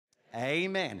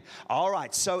Amen. All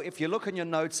right. So if you look in your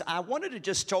notes, I wanted to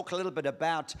just talk a little bit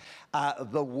about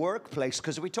the workplace,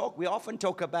 because we often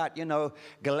talk about,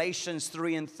 Galatians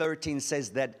 3:13 says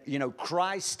that,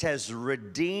 Christ has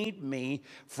redeemed me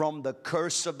from the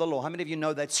curse of the law. How many of you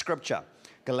know that scripture?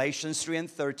 Galatians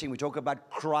 3:13, we talk about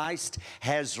Christ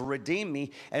has redeemed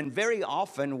me. And very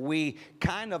often we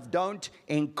kind of don't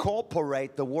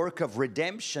incorporate the work of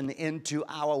redemption into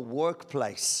our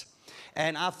workplace.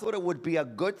 And I thought it would be a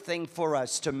good thing for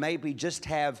us to maybe just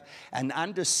have an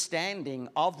understanding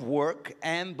of work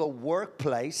and the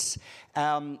workplace,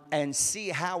 and see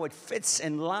how it fits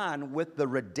in line with the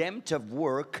redemptive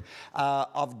work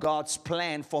of God's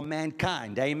plan for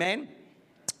mankind. Amen?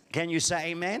 Can you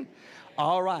say amen?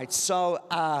 All right, so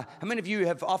how many of you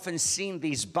have often seen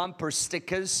these bumper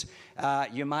stickers?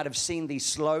 You might have seen these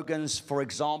slogans. For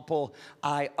example,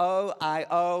 I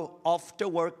owe, off to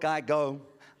work I go.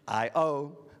 I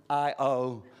owe,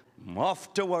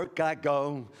 off to work I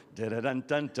go.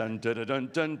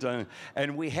 Dun-dun-dun-dun-dun-dun-dun.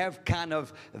 And we have kind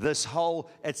of this whole,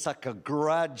 it's like a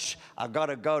grudge. I got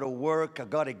to go to work. I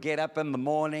got to get up in the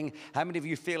morning. How many of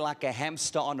you feel like a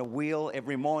hamster on a wheel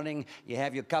every morning? You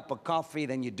have your cup of coffee,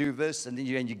 then you do this, and then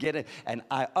you get it. And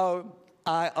I owe,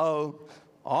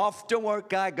 off to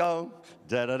work I go.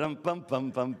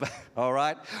 Da-da-dum-bum-bum-bum. All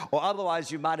right? Or otherwise,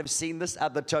 you might have seen this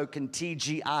other token,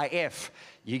 TGIF.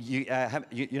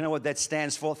 You know what that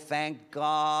stands for? Thank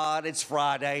God it's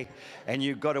Friday. And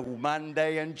you've got a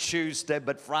Monday and Tuesday,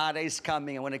 but Friday's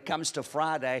coming. And when it comes to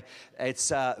Friday,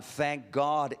 it's thank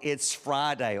God it's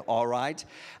Friday. All right?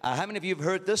 How many of you have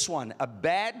heard this one? A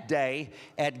bad day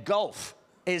at golf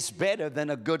is better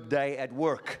than a good day at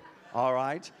work. All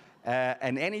right?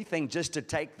 And anything just to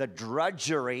take the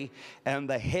drudgery and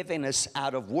the heaviness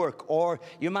out of work. Or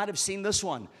you might have seen this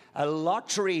one, a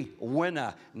lottery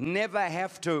winner never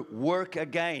have to work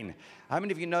again. How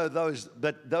many of you know those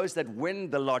that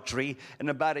win the lottery, in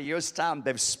about a year's time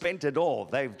they've spent it all?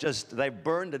 They've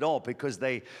burned it all because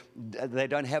they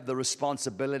don't have the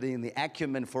responsibility and the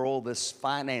acumen for all this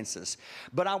finances.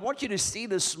 But I want you to see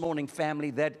this morning,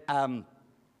 family, that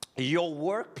your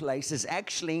workplace is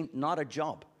actually not a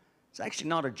job. It's actually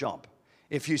not a job.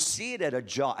 If you see it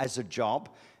as a job,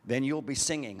 then you'll be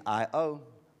singing, I owe,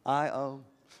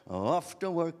 off to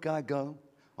work I go.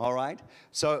 All right?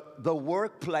 So the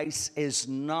workplace is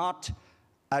not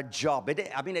a job.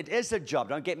 It is a job,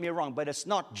 don't get me wrong, but it's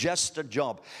not just a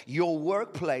job. Your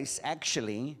workplace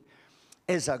actually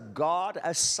is a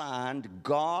God-assigned,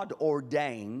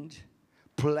 God-ordained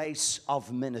place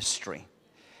of ministry.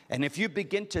 And if you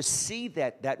begin to see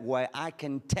that way, I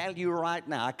can tell you right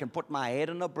now, I can put my head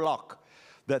in a block,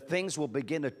 that things will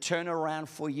begin to turn around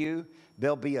for you.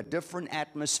 There'll be a different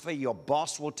atmosphere. Your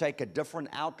boss will take a different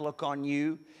outlook on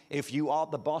you. If you are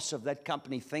the boss of that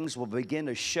company, things will begin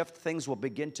to shift. Things will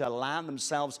begin to align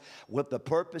themselves with the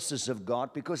purposes of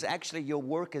God, because actually your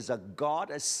work is a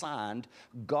God-assigned,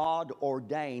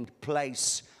 God-ordained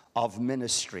place of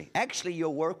ministry. Actually,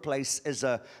 your workplace is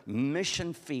a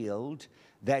mission field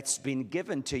that's been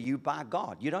given to you by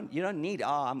God. You don't need,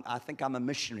 I think I'm a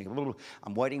missionary.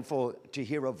 I'm waiting to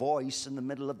hear a voice in the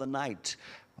middle of the night.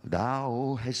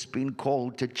 Thou hast been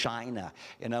called to China.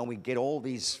 We get all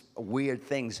these weird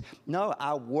things. No,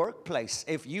 our workplace,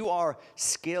 if you are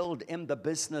skilled in the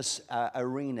business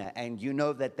arena and you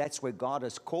know that that's where God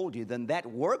has called you, then that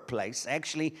workplace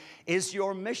actually is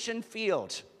your mission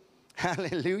field.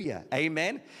 Hallelujah.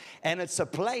 Amen. And it's a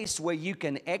place where you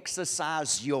can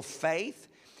exercise your faith.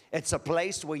 It's a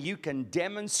place where you can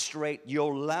demonstrate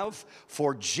your love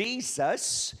for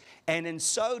Jesus. And in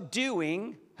so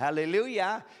doing,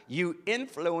 hallelujah, you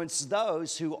influence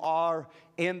those who are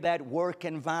in that work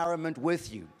environment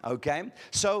with you, okay?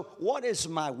 So what is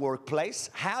my workplace?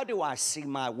 How do I see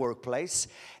my workplace?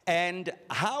 And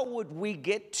how would we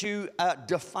get to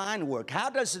define work? How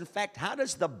does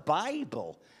the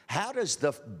Bible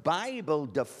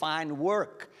define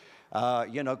work?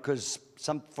 Because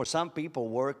for some people,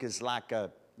 work is like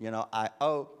I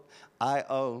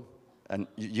owe, and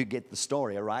you get the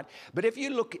story, all right? But if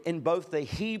you look in both the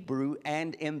Hebrew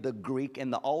and in the Greek, in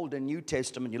the Old and New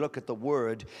Testament, you look at the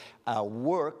word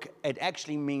work, it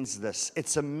actually means this.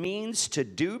 It's a means to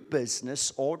do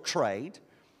business or trade,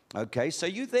 okay? So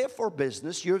you're there for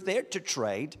business, you're there to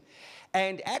trade.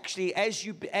 And actually, as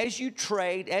you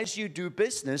trade, as you do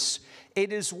business,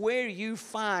 it is where you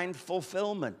find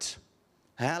fulfillment.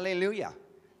 Hallelujah.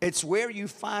 It's where you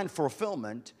find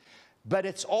fulfillment, but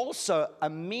it's also a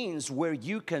means where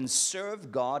you can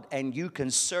serve God and you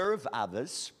can serve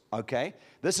others. Okay?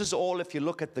 This is all if you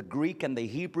look at the Greek and the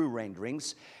Hebrew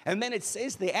renderings. And then it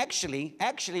says they actually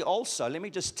also, let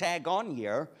me just tag on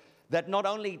here, that not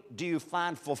only do you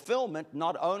find fulfillment,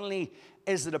 not only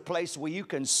is it a place where you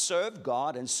can serve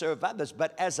God and serve others,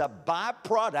 but as a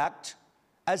byproduct,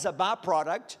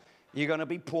 you're going to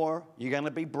be poor, you're going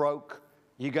to be broke,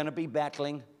 you're going to be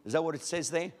battling. Is that what it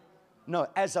says there? No,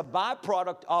 as a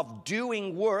byproduct of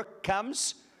doing work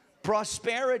comes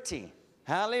prosperity.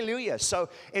 Hallelujah. So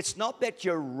it's not that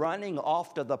you're running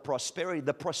after the prosperity.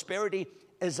 The prosperity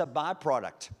is a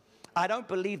byproduct. I don't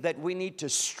believe that we need to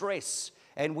stress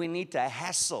and we need to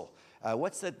hassle.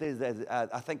 What's that?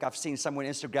 I think I've seen somewhere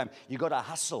on Instagram, you got to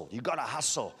hustle, you got to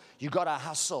hustle, you got to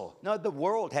hustle. No, the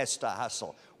world has to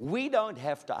hustle. We don't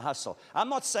have to hustle. I'm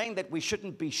not saying that we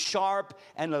shouldn't be sharp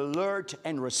and alert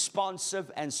and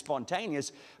responsive and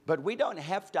spontaneous, but we don't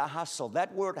have to hustle.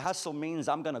 That word hustle means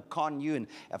I'm going to con you, and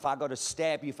if I got to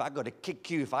stab you, if I got to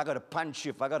kick you, if I got to punch you,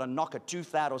 if I got to knock a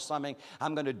tooth out or something,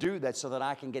 I'm going to do that so that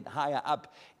I can get higher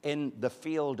up in the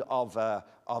field of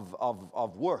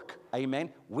work. Amen.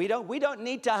 We don't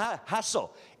need to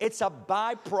hustle. It's a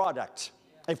byproduct.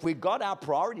 If we got our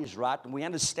priorities right and we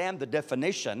understand the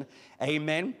definition,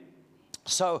 amen.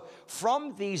 So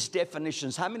from these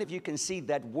definitions, how many of you can see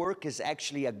that work is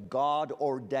actually a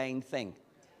God-ordained thing?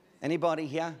 Anybody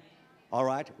here? All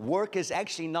right. Work is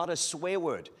actually not a swear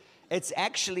word. It's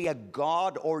actually a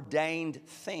God-ordained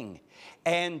thing.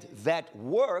 And that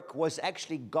work was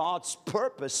actually God's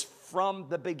purpose from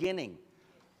the beginning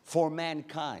for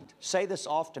mankind. Say this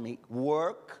after me.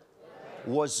 Work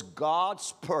was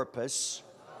God's purpose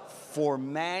for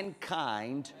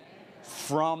mankind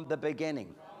from the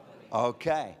beginning.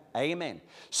 Okay, amen.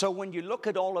 So when you look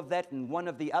at all of that, and one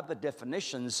of the other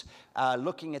definitions,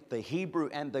 looking at the Hebrew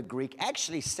and the Greek,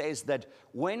 actually says that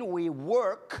when we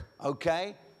work,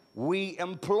 okay, we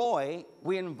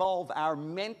involve our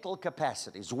mental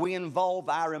capacities, we involve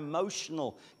our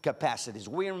emotional capacities,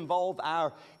 we involve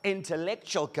our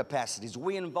intellectual capacities,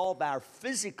 we involve our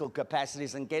physical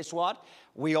capacities, and guess what?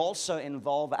 We also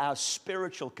involve our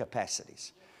spiritual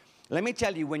capacities. Let me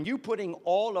tell you, when you're putting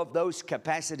all of those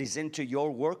capacities into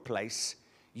your workplace,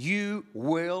 you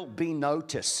will be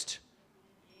noticed.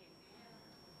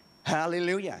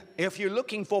 Hallelujah. If you're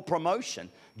looking for promotion,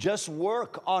 just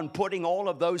work on putting all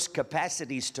of those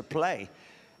capacities to play.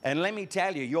 And let me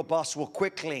tell you, your boss will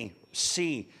quickly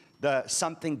see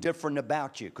something different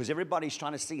about you, because everybody's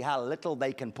trying to see how little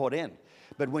they can put in.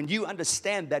 But when you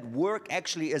understand that work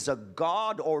actually is a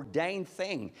God-ordained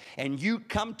thing, and you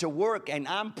come to work and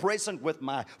I'm present with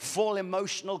my full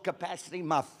emotional capacity,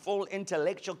 my full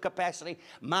intellectual capacity,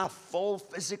 my full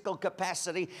physical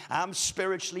capacity, I'm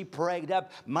spiritually prayed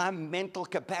up, my mental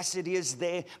capacity is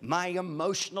there, my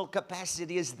emotional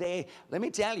capacity is there. Let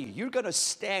me tell you, you're going to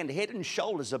stand head and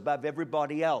shoulders above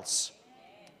everybody else.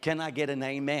 Can I get an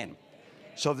amen?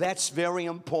 So that's very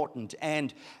important.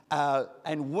 And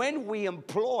when we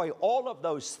employ all of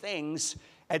those things,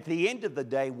 at the end of the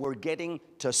day, we're getting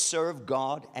to serve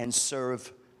God and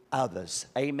serve others.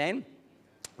 Amen?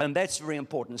 And that's very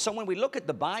important. So when we look at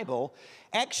the Bible,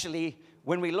 actually,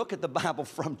 when we look at the Bible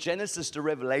from Genesis to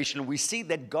Revelation, we see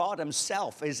that God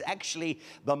himself is actually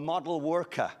the model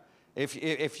worker.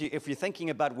 If you're thinking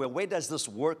about, well, where does this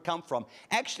work come from?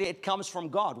 Actually, it comes from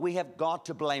God. We have God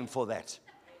to blame for that.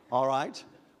 All right?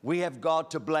 We have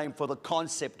God to blame for the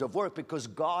concept of work, because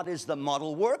God is the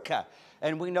model worker.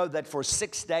 And we know that for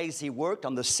 6 days he worked.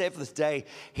 On the seventh day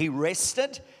he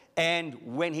rested. And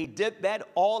when he did that,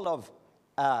 all of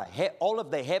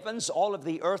the heavens, all of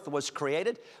the earth was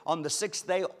created. On the sixth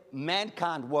day,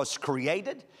 mankind was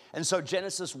created. And so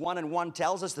Genesis 1:1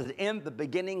 tells us that in the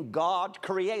beginning God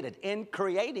created. In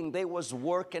creating there was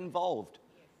work involved.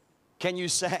 Can you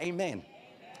say amen?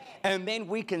 And then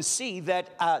we can see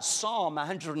that Psalm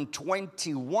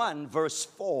 121 verse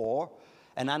 4,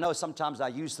 and I know sometimes I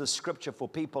use this scripture for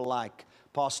people like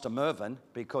Pastor Mervyn,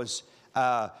 because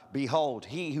behold,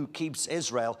 he who keeps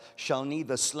Israel shall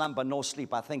neither slumber nor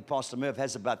sleep. I think Pastor Merv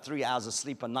has about 3 hours of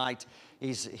sleep a night.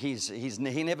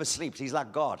 He never sleeps. He's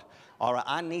like God. All right,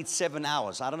 I need 7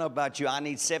 hours. I don't know about you. I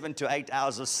need 7 to 8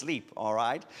 hours of sleep. All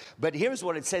right. But here's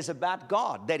what it says about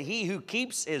God, that he who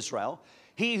keeps Israel,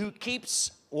 he who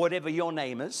keeps whatever your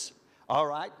name is, all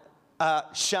right,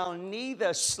 shall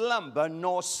neither slumber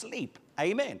nor sleep.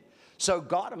 Amen. So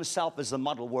God himself is the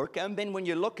model worker. And then when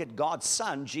you look at God's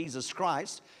Son, Jesus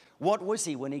Christ, what was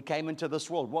he when he came into this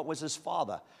world? What was his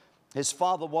father? His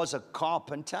father was a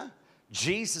carpenter.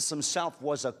 Jesus himself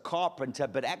was a carpenter.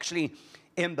 But actually,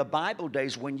 in the Bible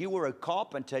days, when you were a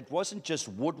carpenter, it wasn't just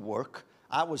woodwork.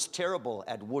 I was terrible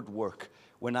at woodwork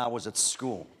when I was at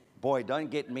school. Boy, don't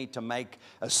get me to make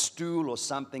a stool or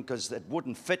something, because it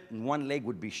wouldn't fit and one leg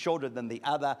would be shorter than the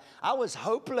other. I was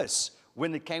hopeless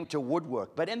when it came to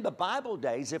woodwork. But in the Bible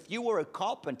days, if you were a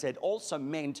carpenter, it also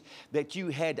meant that you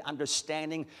had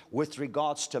understanding with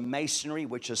regards to masonry,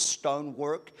 which is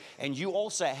stonework, and you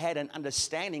also had an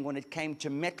understanding when it came to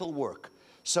metalwork.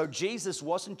 So Jesus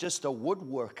wasn't just a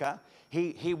woodworker.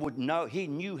 He would know, he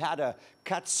knew how to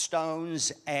cut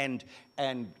stones and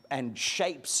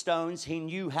shape stones. He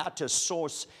knew how to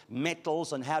source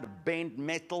metals and how to bend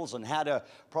metals and how to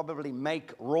probably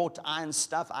make wrought iron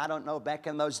stuff. I don't know, back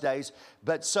in those days.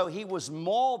 But so he was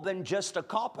more than just a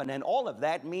carpenter, and all of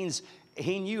that means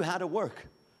he knew how to work.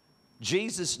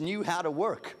 Jesus knew how to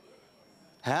work.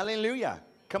 Hallelujah.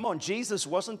 Come on, Jesus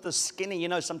wasn't the skinny, you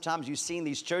know, sometimes you see in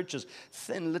these churches,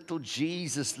 thin little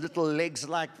Jesus, little legs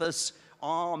like this,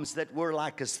 arms that were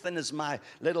like as thin as my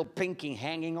little pinky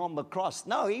hanging on the cross.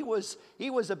 No, he was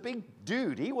a big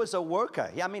dude. He was a worker.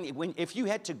 I mean, if you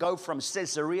had to go from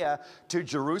Caesarea to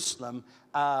Jerusalem,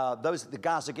 the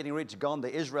guys are getting ready to go on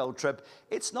the Israel trip.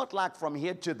 It's not like from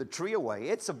here to the Treeway.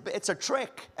 It's a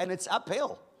trek, and it's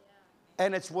uphill.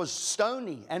 And it was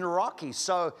stony and rocky.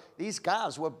 So these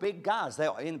guys were big guys.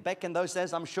 Back in those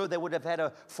days, I'm sure they would have had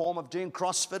a form of doing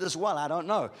CrossFit as well. I don't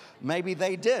know. Maybe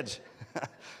they did.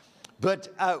 But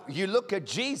you look at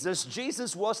Jesus.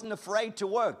 Jesus wasn't afraid to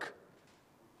work.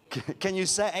 Can you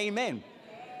say amen?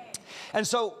 And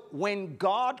so when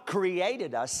God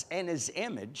created us in His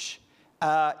image,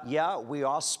 yeah, we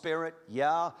are spirit.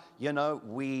 Yeah, you know,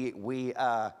 we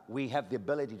have the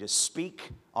ability to speak,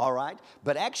 all right?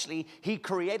 But actually, He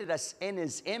created us in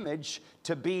His image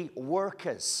to be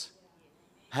workers.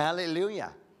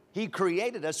 Hallelujah. He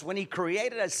created us. When He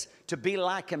created us to be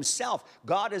like Himself,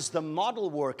 God is the model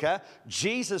worker.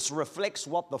 Jesus reflects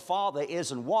what the Father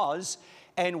is and was.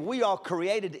 And we are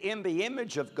created in the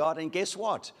image of God. And guess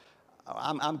what?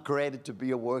 I'm created to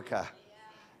be a worker.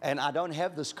 And I don't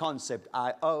have this concept,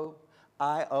 I owe,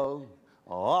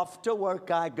 off to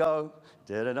work I go,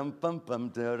 I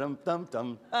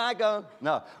go.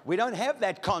 No, we don't have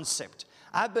that concept.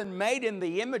 I've been made in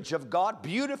the image of God,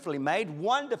 beautifully made,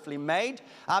 wonderfully made.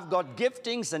 I've got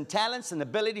giftings and talents and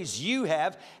abilities you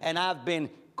have, and I've been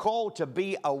called to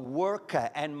be a worker,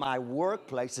 and my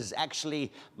workplace is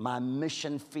actually my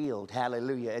mission field.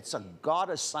 Hallelujah. It's a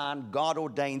God-assigned,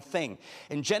 God-ordained thing.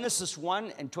 In Genesis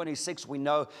 1:26, we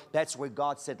know that's where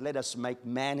God said, let us make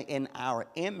man in our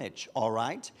image, all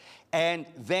right? And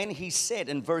then He said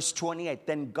in verse 28,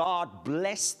 then God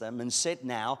blessed them and said,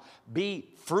 now, be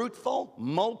fruitful,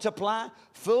 multiply,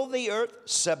 fill the earth,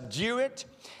 subdue it,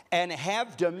 and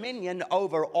have dominion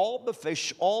over all the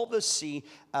fish, all the sea,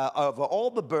 over all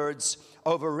the birds,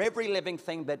 over every living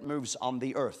thing that moves on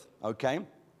the earth, okay?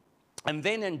 And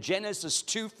then in Genesis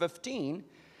 2:15,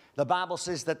 the Bible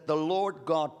says that the Lord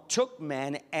God took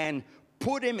man and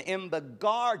put him in the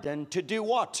garden to do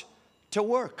what? To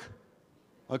work,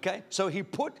 okay? So He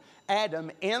put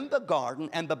Adam in the garden,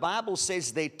 and the Bible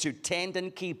says they to tend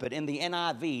and keep it. In the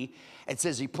NIV, it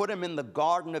says He put him in the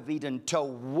Garden of Eden to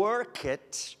work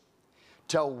it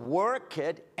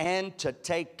and to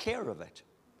take care of it.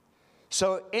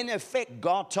 So in effect,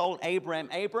 God told Abram,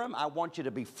 I want you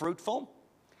to be fruitful.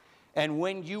 And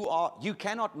when you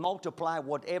cannot multiply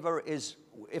whatever is,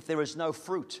 if there is no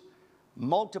fruit.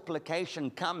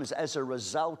 Multiplication comes as a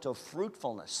result of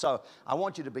fruitfulness. So I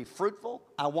want you to be fruitful.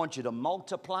 I want you to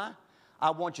multiply.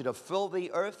 I want you to fill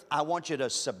the earth. I want you to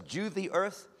subdue the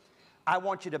earth. I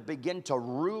want you to begin to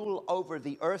rule over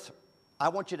the earth. I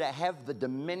want you to have the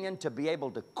dominion to be able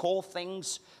to call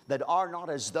things that are not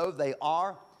as though they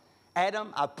are.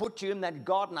 Adam, I put you in that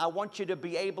garden. I want you to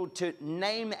be able to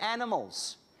name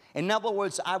animals. In other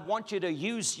words, I want you to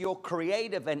use your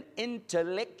creative and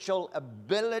intellectual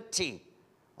ability.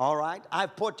 All right?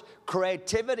 I've put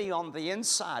creativity on the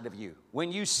inside of you.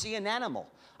 When you see an animal,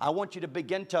 I want you to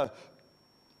begin to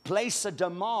place a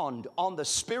demand on the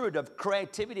spirit of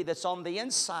creativity that's on the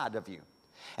inside of you.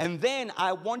 And then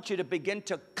I want you to begin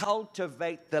to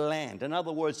cultivate the land. In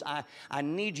other words, I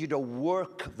need you to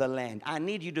work the land. I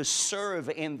need you to serve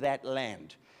in that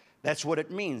land. That's what it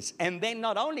means. And then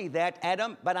not only that,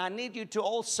 Adam, but I need you to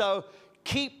also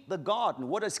keep the garden.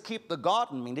 What does keep the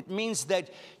garden mean? It means that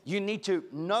you need to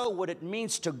know what it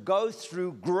means to go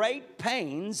through great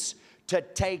pains to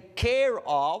take care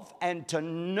of and to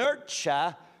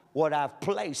nurture what I've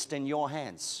placed in your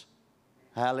hands.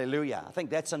 Hallelujah. I think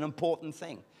that's an important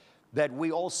thing, that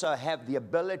we also have the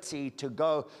ability to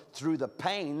go through the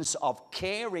pains of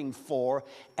caring for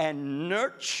and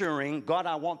nurturing. God,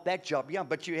 I want that job. Yeah,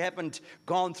 but you haven't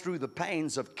gone through the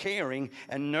pains of caring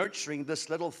and nurturing this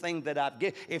little thing that I've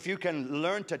given. If you can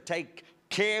learn to take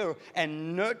care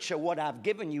and nurture what I've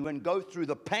given you and go through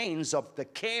the pains of the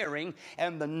caring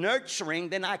and the nurturing,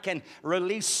 then I can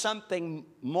release something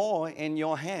more in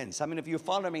your hands. I mean, if you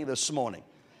follow me this morning,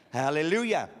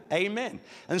 hallelujah, amen.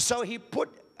 And so he put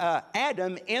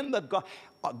Adam in the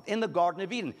Garden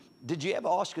of Eden. Did you ever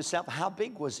ask yourself, how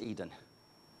big was Eden?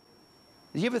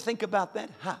 Did you ever think about that?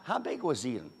 How big was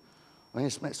Eden? Well,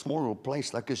 it's a small little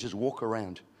place, like it's just walk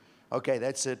around. Okay,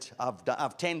 that's it.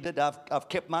 I've tended, I've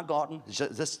kept my garden.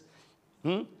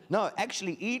 No,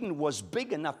 actually, Eden was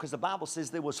big enough because the Bible says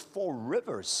there was 4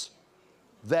 rivers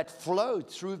that flowed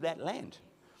through that land.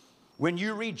 When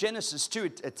you read Genesis 2,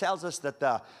 it tells us that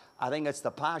I think it's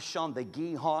the Pishon, the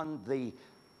Gihon, the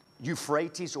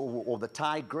Euphrates or the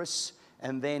Tigris,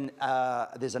 and then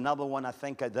there's another one, I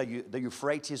think, the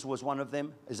Euphrates was one of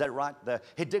them. Is that right? The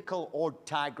Hiddekel or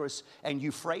Tigris and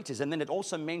Euphrates. And then it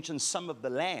also mentions some of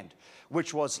the land,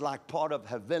 which was like part of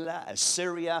Havilah,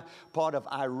 Assyria, part of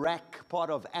Iraq, part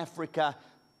of Africa.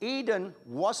 Eden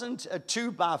wasn't a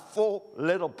 2x4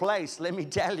 little place, let me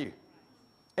tell you.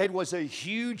 It was a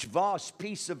huge, vast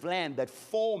piece of land that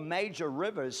 4 major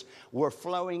rivers were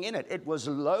flowing in it. It was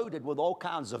loaded with all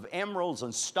kinds of emeralds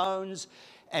and stones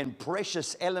and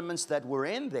precious elements that were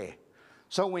in there.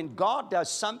 So when God does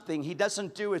something, he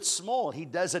doesn't do it small, he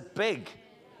does it big.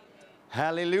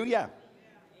 Hallelujah.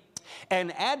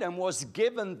 And Adam was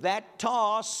given that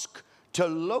task to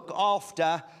look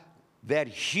after that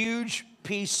huge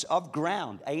piece of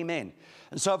ground. Amen.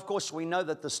 And so, of course, we know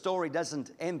that the story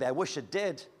doesn't end there. I wish it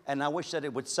did, and I wish that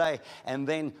it would say, and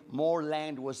then more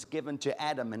land was given to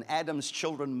Adam, and Adam's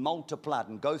children multiplied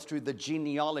and go through the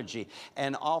genealogy.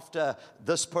 And after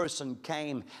this person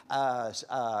came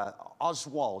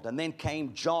Oswald, and then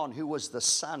came John, who was the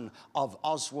son of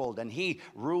Oswald, and he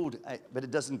ruled, but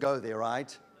it doesn't go there,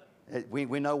 right?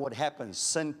 We know what happens.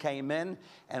 Sin came in,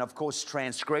 and of course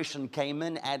transgression came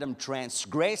in. Adam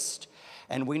transgressed.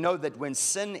 And we know that when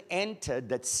sin entered,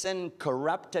 that sin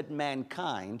corrupted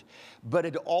mankind, but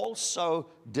it also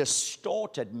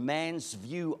distorted man's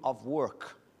view of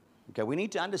work. Okay, we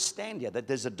need to understand here that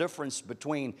there's a difference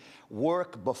between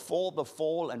work before the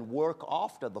fall and work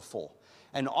after the fall.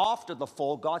 And after the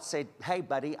fall, God said, hey,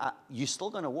 buddy, you're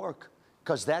still going to work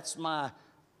because that's my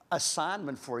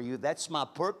assignment for you. That's my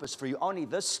purpose for you. Only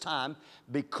this time,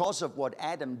 because of what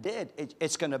Adam did,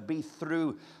 it's going to be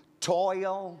through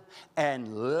toil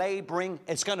and laboring.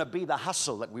 It's going to be the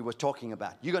hustle that we were talking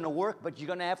about. You're going to work, but you're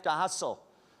going to have to hustle.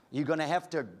 You're going to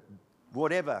have to,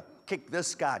 whatever, kick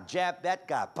this guy, jab that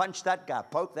guy, punch that guy,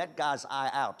 poke that guy's eye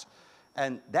out.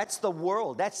 And that's the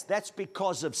world. That's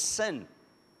because of sin.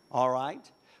 All right?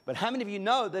 But how many of you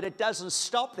know that it doesn't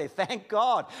stop there? Thank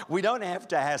God we don't have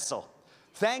to hustle.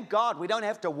 Thank God we don't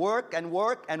have to work and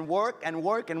work and work and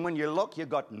work. And when you look, you've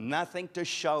got nothing to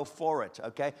show for it,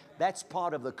 okay? That's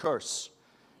part of the curse.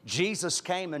 Jesus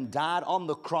came and died on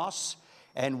the cross.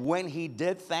 And when he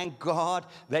did, thank God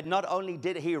that not only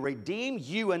did he redeem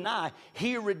you and I,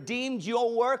 he redeemed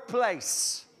your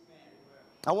workplace.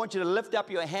 I want you to lift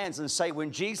up your hands and say,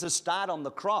 when Jesus died on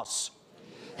the cross,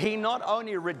 he not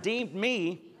only redeemed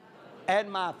me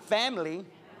and my family,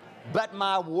 but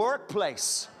my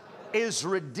workplace is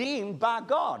redeemed by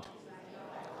God.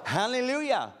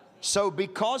 Hallelujah. So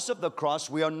because of the cross,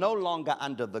 we are no longer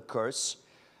under the curse.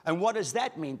 And what does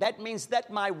that mean? That means that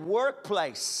my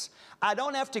workplace, I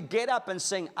don't have to get up and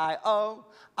sing, I owe,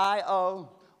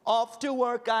 off to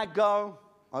work I go.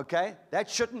 Okay? That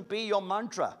shouldn't be your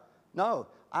mantra. No,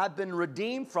 I've been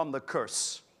redeemed from the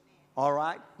curse. All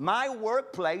right? My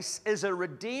workplace is a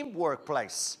redeemed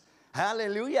workplace.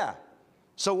 Hallelujah.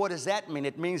 So what does that mean?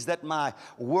 It means that my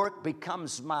work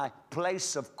becomes my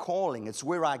place of calling. It's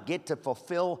where I get to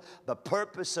fulfill the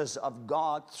purposes of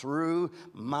God through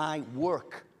my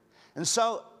work. And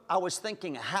so I was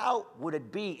thinking, how would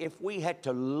it be if we had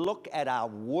to look at our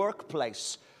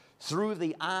workplace through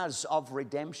the eyes of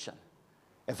redemption?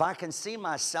 If I can see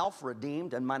myself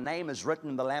redeemed and my name is written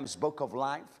in the Lamb's Book of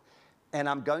Life, and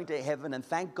I'm going to heaven, and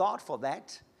thank God for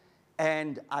that.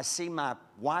 And I see my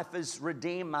wife is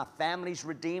redeemed, my family's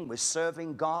redeemed, we're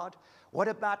serving God. What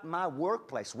about my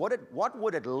workplace? What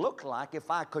would it look like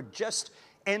if I could just,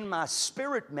 in my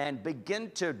spirit man, begin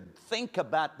to think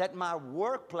about that my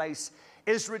workplace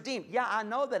is redeemed? Yeah, I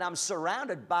know that I'm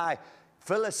surrounded by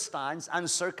Philistines,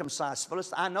 uncircumcised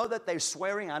Philistines. I know that they're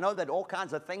swearing. I know that all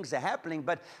kinds of things are happening,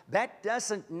 but that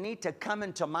doesn't need to come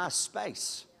into my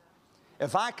space.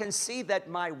 If I can see that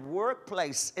my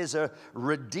workplace is a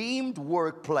redeemed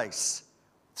workplace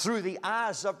through the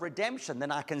eyes of redemption,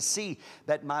 then I can see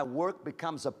that my work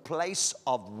becomes a place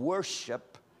of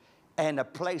worship and a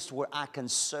place where I can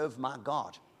serve my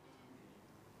God.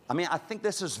 I mean, I think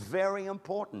this is very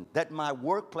important, that my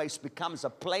workplace becomes a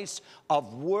place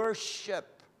of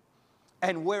worship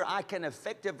and where I can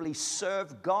effectively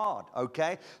serve God,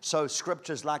 okay? So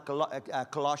scriptures like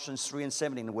Colossians 3 and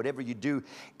 17, whatever you do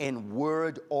in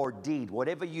word or deed,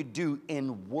 whatever you do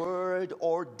in word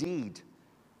or deed,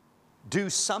 do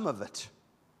some of it,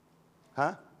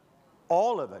 huh?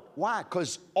 All of it. Why?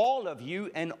 Because all of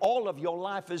you and all of your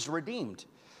life is redeemed.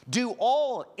 Do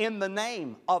all in the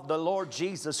name of the Lord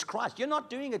Jesus Christ. You're not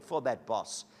doing it for that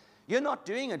boss. You're not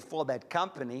doing it for that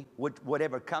company,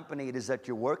 whatever company it is that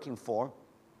you're working for.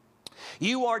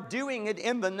 You are doing it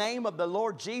in the name of the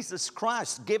Lord Jesus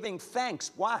Christ, giving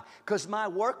thanks. Why? Because my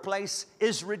workplace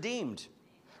is redeemed.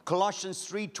 Colossians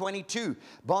 3:22,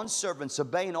 bondservants,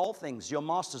 obey in all things your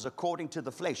masters according to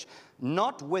the flesh,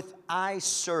 not with eye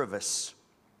service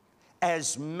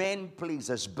as men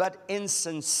pleasers, but in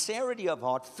sincerity of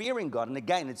heart, fearing God. And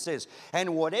again it says,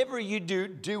 and whatever you do,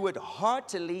 do it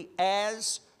heartily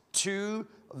as to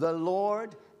the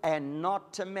Lord and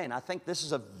not to men. I think this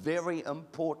is a very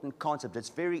important concept. It's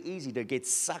very easy to get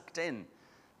sucked in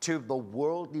to the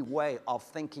worldly way of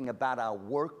thinking about our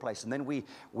workplace. And then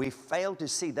we fail to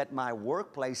see that my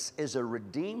workplace is a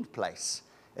redeemed place.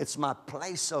 It's my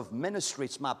place of ministry.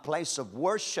 It's my place of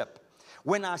worship.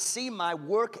 When I see my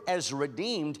work as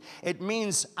redeemed, it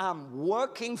means I'm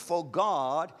working for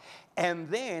God, and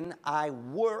then I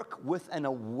work with an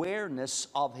awareness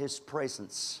of His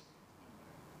presence.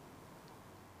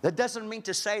 That doesn't mean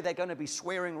to say they're going to be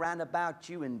swearing around about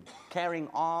you and carrying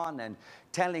on and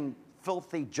telling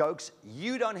filthy jokes.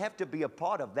 You don't have to be a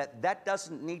part of that. That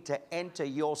doesn't need to enter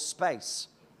your space.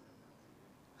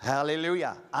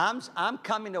 Hallelujah. I'm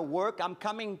coming to work. I'm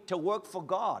coming to work for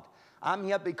God. I'm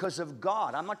here because of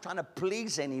God. I'm not trying to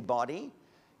please anybody.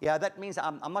 Yeah, that means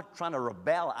I'm not trying to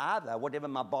rebel either. Whatever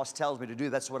my boss tells me to do,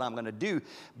 that's what I'm going to do.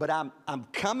 But I'm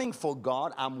coming for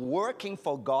God. I'm working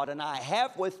for God. And I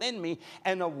have within me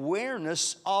an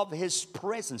awareness of His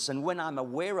presence. And when I'm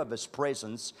aware of His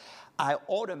presence, I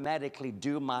automatically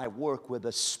do my work with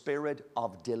a spirit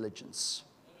of diligence.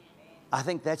 I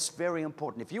think that's very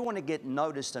important. If you want to get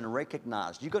noticed and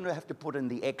recognized, you're going to have to put in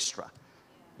the extra.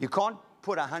 You can't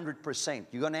put 100%.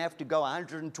 You're going to have to go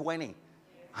 120,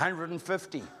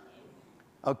 150.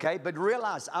 Okay, but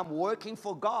realize I'm working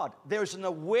for God. There's an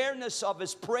awareness of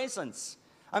His presence.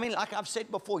 I mean, like I've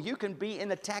said before, you can be in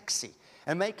a taxi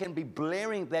and they can be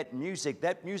blaring that music.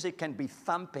 That music can be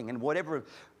thumping and whatever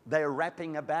they're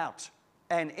rapping about.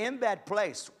 And in that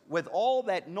place, with all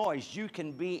that noise, you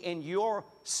can be in your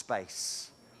space,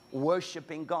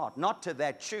 worshiping God. Not to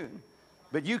that tune,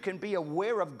 but you can be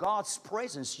aware of God's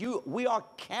presence. We are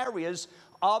carriers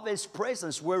of His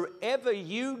presence. Wherever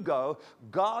you go,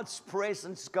 God's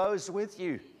presence goes with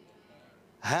you.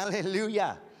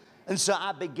 Hallelujah. And so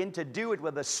I begin to do it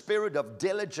with a spirit of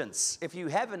diligence. If you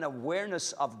have an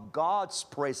awareness of God's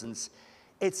presence,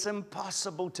 it's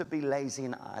impossible to be lazy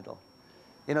and idle.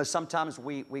 You know, sometimes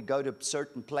we go to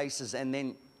certain places and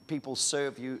then people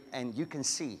serve you and you can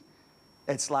see.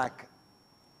 It's like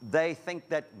they think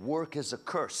that work is a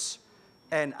curse.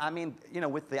 And I mean, you know,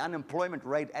 with the unemployment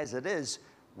rate as it is,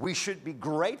 we should be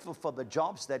grateful for the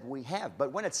jobs that we have.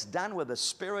 But when it's done with a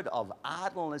spirit of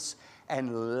idleness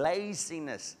and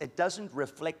laziness, it doesn't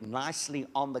reflect nicely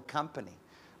on the company.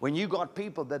 When you got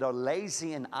people that are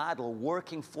lazy and idle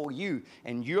working for you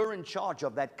and you're in charge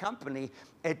of that company,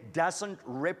 it doesn't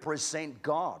represent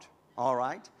God, all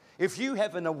right? If you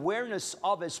have an awareness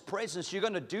of His presence, you're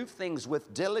going to do things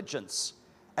with diligence.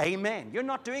 Amen. You're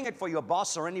not doing it for your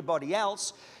boss or anybody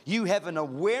else. You have an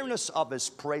awareness of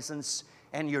His presence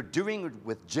and you're doing it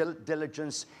with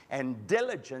diligence. And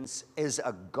diligence is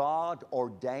a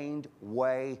God-ordained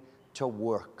way to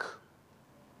work.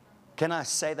 Can I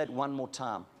say that one more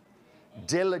time?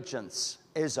 Diligence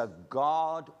is a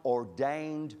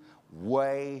God-ordained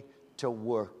way to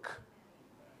work.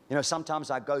 You know, sometimes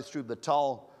I go through the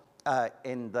toll at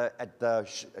the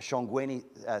Shongweni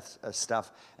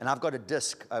stuff, and I've got a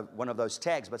disc, one of those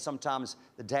tags, but sometimes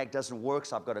the tag doesn't work,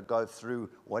 so I've got to go through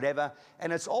whatever.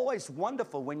 And it's always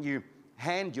wonderful when you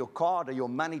hand your card or your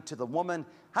money to the woman.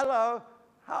 Hello,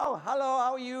 hello,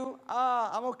 how are you?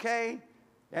 I'm okay.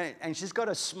 And she's got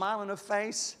a smile on her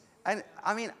face. And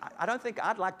I mean, I don't think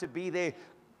I'd like to be there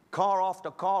car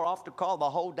after car after car the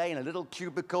whole day in a little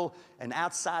cubicle. And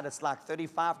outside it's like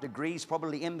 35 degrees.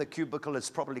 Probably in the cubicle it's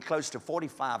probably close to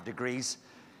 45 degrees.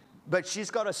 But she's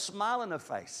got a smile on her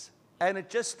face. And it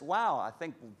just, wow, I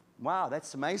think, wow,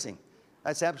 that's amazing.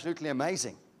 That's absolutely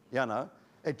amazing, you know.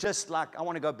 It just like, I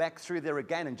want to go back through there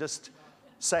again and just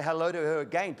say hello to her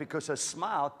again because her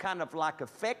smile kind of like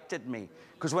affected me.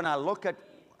 Because when I look at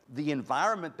the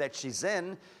environment that she's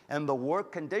in and the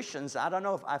work conditions, I don't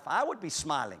know if I would be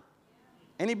smiling.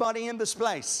 Anybody in this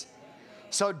place?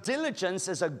 So diligence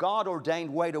is a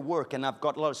God-ordained way to work, and I've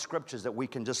got a lot of scriptures that we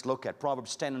can just look at.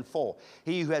 Proverbs 10:4.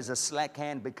 He who has a slack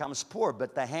hand becomes poor,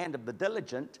 but the hand of the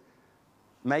diligent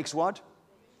makes what?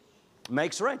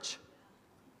 Makes rich.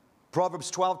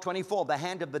 Proverbs 12:24. The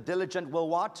hand of the diligent will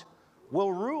what?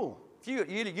 Will rule.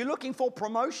 If you're looking for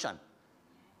promotion,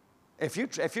 if you're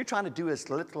trying to do as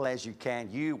little as you can,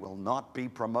 you will not be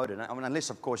promoted. I mean, unless,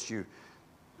 of course, you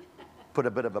put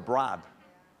a bit of a bribe.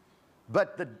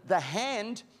 But the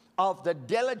hand of the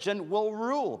diligent will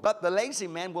rule, but the lazy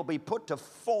man will be put to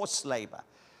forced labor.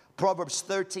 Proverbs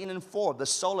 13:4, the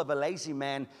soul of a lazy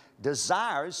man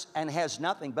desires and has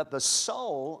nothing, but the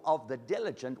soul of the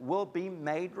diligent will be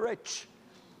made rich.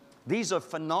 These are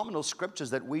phenomenal scriptures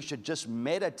that we should just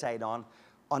meditate on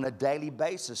a daily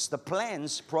basis. The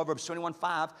plans, Proverbs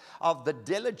 21:5, of the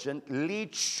diligent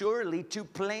lead surely to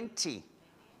plenty.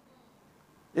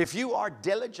 If you are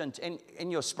diligent in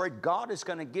your spirit, God is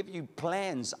going to give you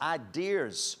plans,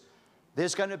 ideas.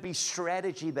 There's going to be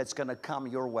strategy that's going to come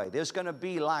your way. There's going to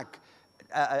be like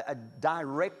a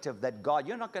directive that God,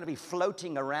 you're not going to be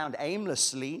floating around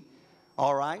aimlessly,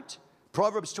 all right?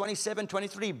 Proverbs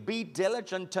 27:23, be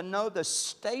diligent to know the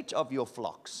state of your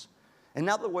flocks. In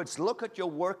other words, look at your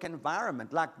work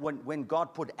environment. Like when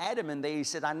God put Adam in there, he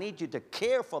said, I need you to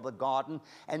care for the garden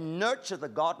and nurture the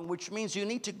garden, which means you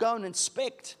need to go and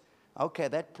inspect. Okay,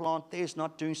 that plant there is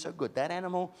not doing so good. That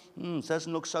animal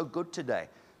doesn't look so good today.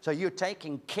 So you're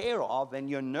taking care of and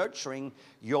you're nurturing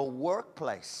your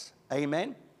workplace.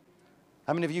 Amen?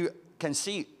 How many of you can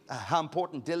see how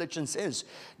important diligence is?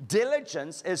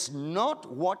 Diligence is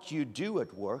not what you do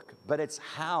at work, but it's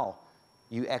how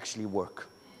you actually work.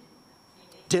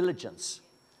 Diligence.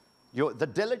 The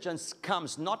diligence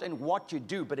comes not in what you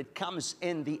do, but it comes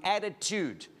in the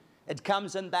attitude. It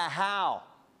comes in the how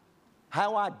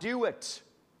I do it.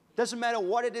 Doesn't matter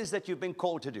what it is that you've been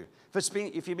called to do.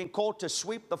 If you've been called to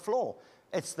sweep the floor,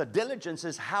 it's the diligence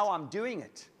is how I'm doing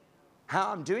it.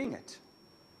 How I'm doing it.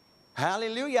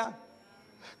 Hallelujah.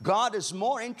 God is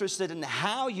more interested in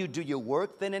how you do your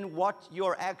work than in what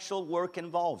your actual work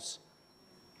involves.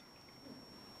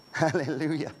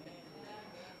 Hallelujah.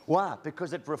 Why?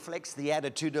 Because it reflects the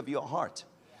attitude of your heart.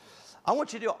 I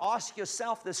want you to ask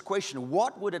yourself this question.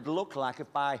 What would it look like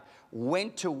if I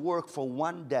went to work for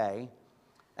one day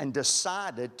and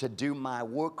decided to do my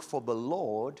work for the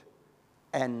Lord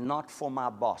and not for my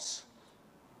boss?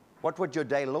 What would your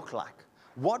day look like?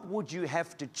 What would you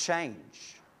have to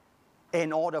change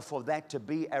in order for that to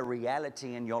be a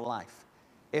reality in your life?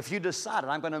 If you decided,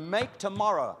 I'm going to make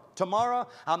tomorrow,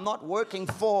 I'm not working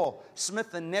for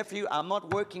Smith & Nephew, I'm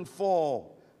not working for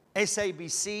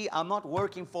SABC, I'm not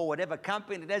working for whatever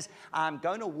company it is, I'm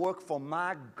going to work for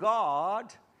my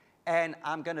God, and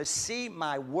I'm going to see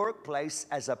my workplace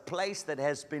as a place that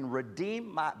has been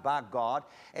redeemed by God.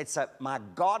 It's my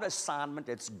God assignment,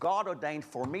 it's God ordained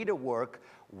for me to work.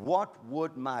 What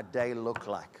would my day look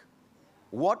like?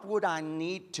 What would I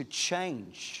need to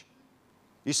change?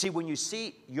 You see, when you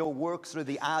see your work through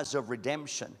the eyes of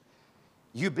redemption,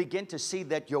 you begin to see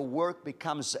that your work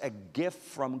becomes a gift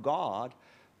from God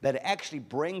that actually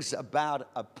brings about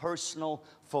a personal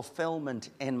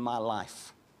fulfillment in my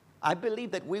life. I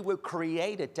believe that we were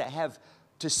created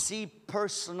to see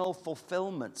personal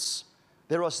fulfillments.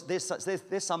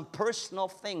 There's some personal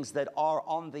things that are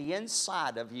on the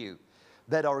inside of you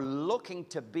that are looking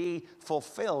to be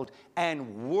fulfilled.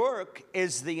 And work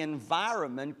is the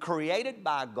environment created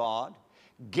by God,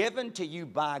 given to you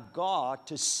by God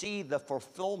to see the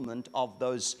fulfillment of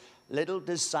those little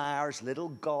desires, little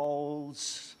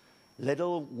goals,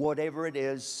 little whatever it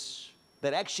is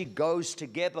that actually goes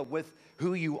together with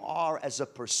who you are as a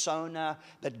persona,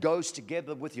 that goes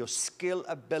together with your skill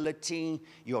ability,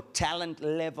 your talent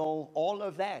level, all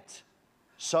of that.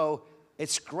 So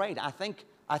it's great. I think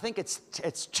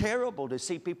it's terrible to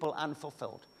see people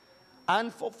unfulfilled.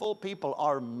 Unfulfilled people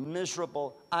are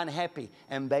miserable, unhappy,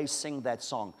 and they sing that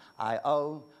song. I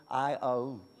owe,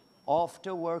 off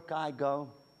to work I go.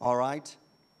 All right?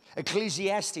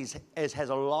 Ecclesiastes has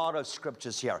a lot of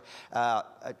scriptures here.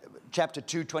 Chapter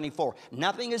 2:24.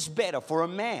 Nothing is better for a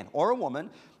man or a woman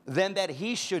than that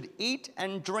he should eat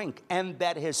and drink, and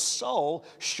that his soul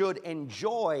should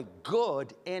enjoy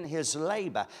good in his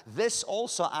labor. This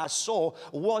also I saw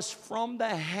was from the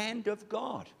hand of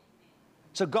God.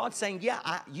 So God's saying,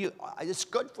 yeah, it's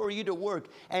good for you to work.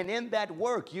 And in that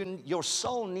work, your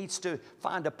soul needs to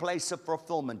find a place of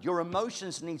fulfillment. Your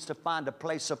emotions needs to find a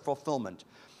place of fulfillment.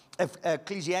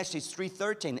 Ecclesiastes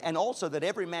 3:13, and also that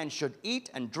every man should eat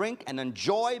and drink and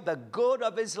enjoy the good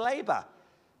of his labor.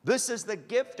 This is the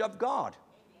gift of God.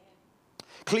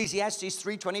 Ecclesiastes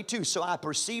 3:22, so I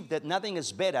perceive that nothing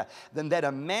is better than that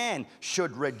a man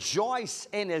should rejoice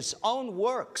in his own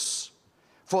works,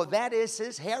 for that is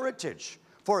his heritage.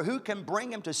 For who can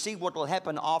bring him to see what will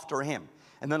happen after him?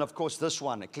 And then, of course, this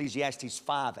one, Ecclesiastes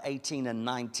 5:18 and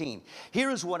 19. Here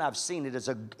is what I've seen.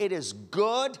 It is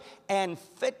good and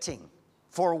fitting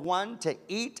for one to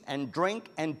eat and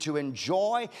drink and to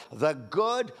enjoy the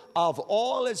good of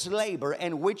all his labor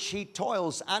in which he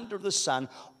toils under the sun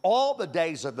all the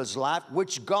days of his life,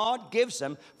 which God gives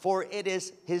him, for it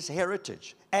is his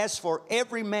heritage. As for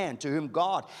every man to whom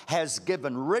God has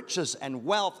given riches and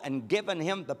wealth and given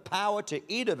him the power to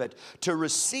eat of it, to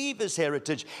receive his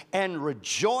heritage and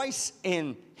rejoice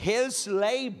in his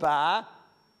labor,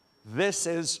 this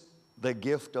is the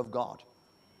gift of God.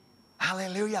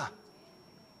 Hallelujah.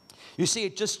 You see,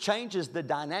 it just changes the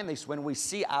dynamics when we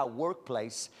see our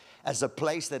workplace as a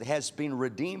place that has been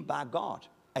redeemed by God.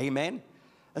 Amen.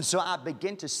 And so I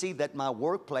begin to see that my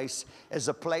workplace is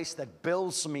a place that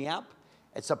builds me up.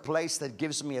 It's a place that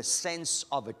gives me a sense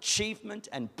of achievement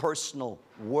and personal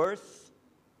worth.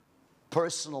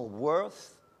 Personal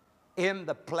worth in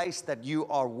the place that you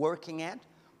are working at.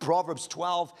 Proverbs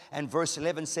 12 and verse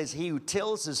 11 says, he who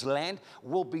tills his land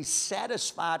will be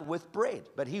satisfied with bread,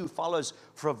 but he who follows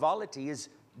frivolity is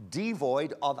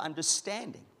devoid of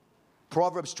understanding.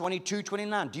 Proverbs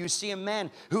 22:29, do you see a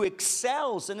man who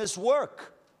excels in his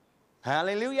work?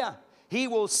 Hallelujah. He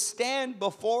will stand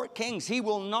before kings. He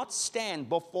will not stand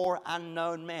before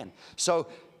unknown men. So,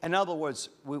 in other words,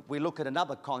 we look at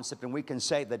another concept and we can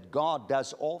say that God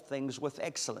does all things with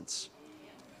excellence.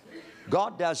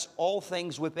 God does all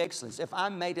things with excellence. If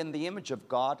I'm made in the image of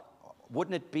God,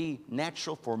 wouldn't it be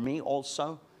natural for me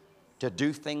also to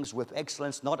do things with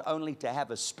excellence, not only to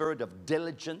have a spirit of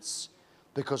diligence,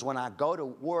 because when I go to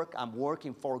work, I'm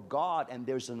working for God and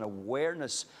there's an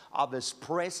awareness of His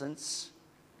presence.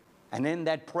 And in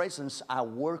that presence, I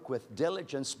work with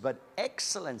diligence, but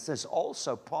excellence is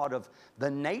also part of the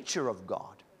nature of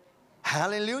God.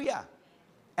 Hallelujah.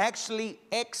 Actually,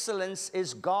 excellence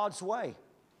is God's way.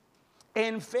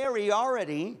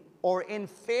 Inferiority or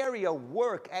inferior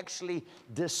work actually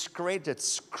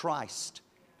discredits Christ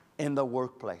in the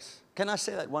workplace. Can I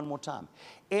say that one more time?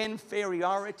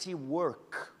 Inferiority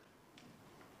work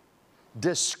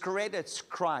discredits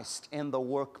Christ in the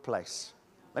workplace.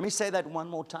 Let me say that one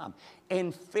more time.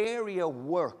 Inferior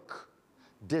work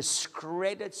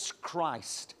discredits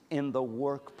Christ in the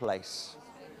workplace.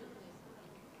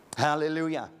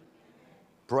 Hallelujah.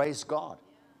 Praise God.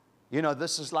 You know,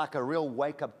 this is like a real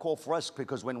wake-up call for us,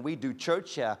 because when we do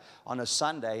church here on a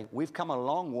Sunday, we've come a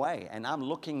long way. And I'm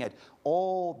looking at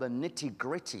all the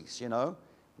nitty-gritties, you know.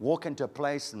 Walk into a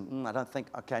place and I don't think,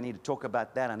 okay, I need to talk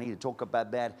about that. I need to talk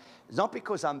about that. It's not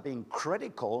because I'm being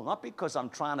critical, not because I'm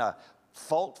trying to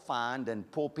fault find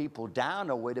and pull people down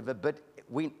or whatever, but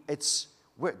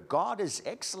God is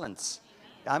excellence.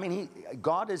 I mean,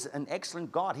 God is an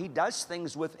excellent God. He does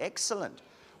things with excellence.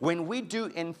 When we do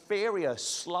inferior,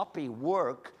 sloppy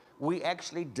work, we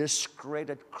actually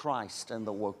discredit Christ in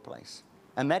the workplace.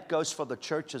 And that goes for the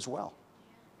church as well.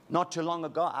 Not too long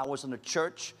ago, I was in a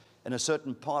church in a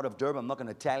certain part of Durban, I'm not going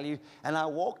to tell you, and I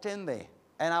walked in there,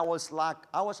 and I was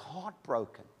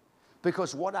heartbroken,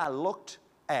 because what I looked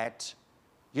at,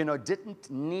 you know,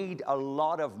 didn't need a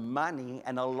lot of money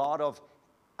and a lot of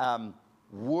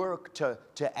work to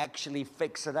actually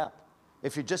fix it up.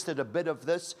 If you just did a bit of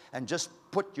this and just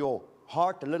put your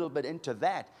heart a little bit into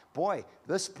that, boy,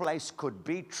 this place could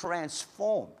be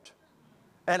transformed.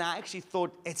 And I actually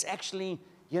thought, it's actually,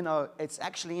 you know, it's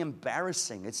actually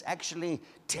embarrassing. It's actually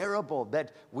terrible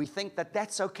that we think that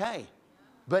that's okay.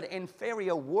 But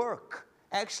inferior work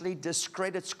actually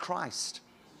discredits Christ.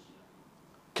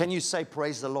 Can you say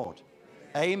praise the Lord?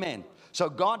 Amen. So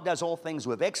God does all things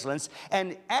with excellence.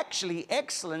 And actually,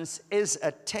 excellence is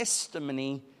a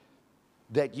testimony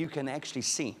that you can actually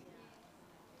see.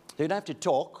 You don't have to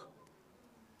talk.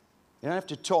 You don't have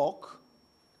to talk,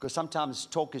 because sometimes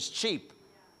talk is cheap.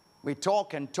 We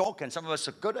talk, and some of us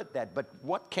are good at that. But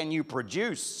what can you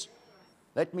produce?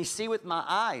 Let me see with my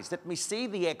eyes. Let me see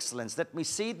the excellence. Let me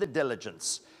see the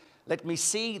diligence. Let me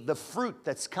see the fruit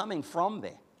that's coming from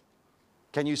there.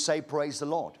 Can you say praise the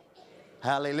Lord?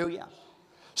 Hallelujah.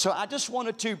 So I just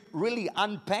wanted to really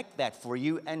unpack that for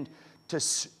you, and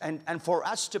for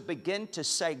us to begin to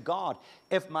say, God,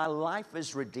 if my life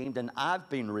is redeemed and I've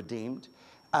been redeemed,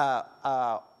 then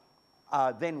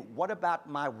what about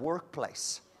my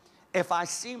workplace? If I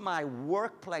see my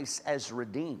workplace as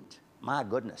redeemed, my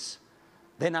goodness,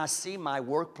 then I see my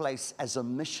workplace as a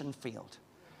mission field.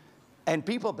 And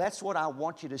people, that's what I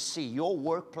want you to see. Your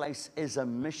workplace is a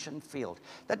mission field.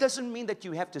 That doesn't mean that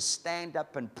you have to stand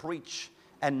up and preach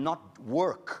and not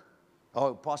work.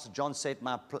 Oh, Pastor John said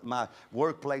my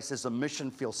workplace is a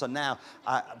mission field. So now,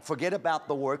 forget about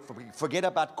the work, forget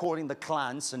about calling the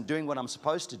clients and doing what I'm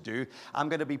supposed to do. I'm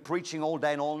going to be preaching all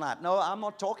day and all night. No, I'm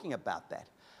not talking about that.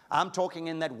 I'm talking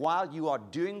in that while you are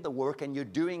doing the work and you're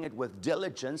doing it with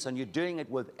diligence and you're doing it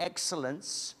with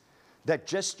excellence, that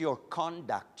just your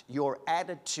conduct, your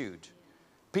attitude,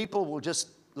 people will just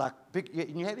like,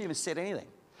 you haven't even said anything.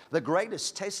 The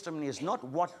greatest testimony is not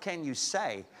what can you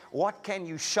say, what can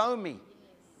you show me?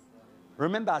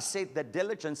 Remember I said that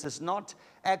diligence is not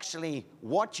actually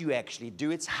what you actually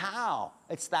do, it's how.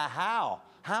 It's the how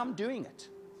I'm doing it.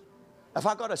 If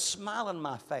I got a smile on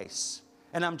my face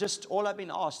and all I've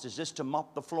been asked is just to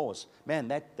mop the floors, man,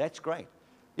 that's great.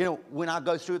 You know, when I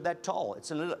go through that toll,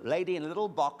 it's a little lady in a little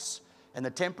box and the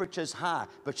temperature's high,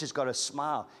 but she's got a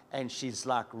smile and she's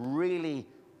like really,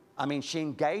 I mean, she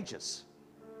engages.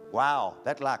 Wow,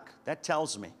 that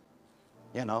tells me,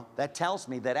 you know, that tells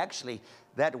me that actually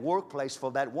that workplace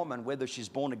for that woman, whether she's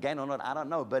born again or not, I don't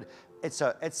know, but it's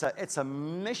a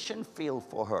mission field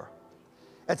for her.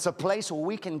 It's a place where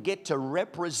we can get to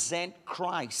represent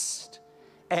Christ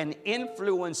and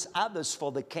influence others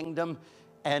for the kingdom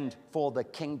and for the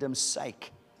kingdom's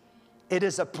sake. It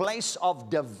is a place of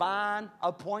divine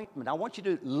appointment. I want you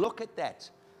to look at that.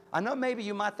 I know maybe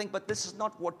you might think, but this is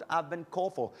not what I've been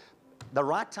called for. The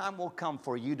right time will come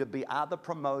for you to be either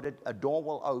promoted, a door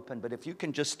will open, but if you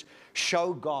can just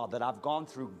show God that I've gone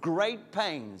through great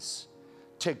pains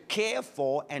to care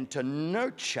for and to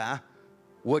nurture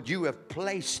what you have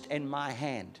placed in my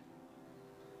hand.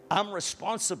 I'm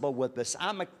responsible with this.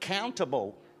 I'm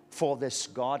accountable for this,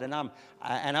 God, and I'm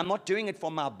not doing it for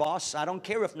my boss. I don't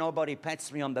care if nobody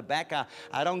pats me on the back.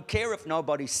 I don't care if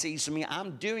nobody sees me.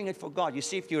 I'm doing it for God. You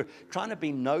see, if you're trying to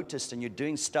be noticed and you're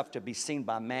doing stuff to be seen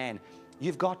by man,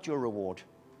 you've got your reward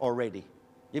already.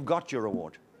 You've got your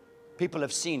reward. People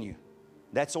have seen you.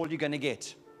 That's all you're going to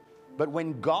get. But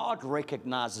when God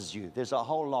recognizes you, there's a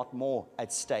whole lot more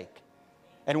at stake.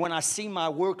 And when I see my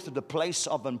work through the place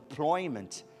of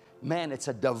employment, man, it's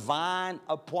a divine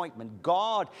appointment.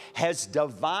 God has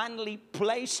divinely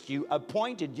placed you,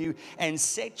 appointed you, and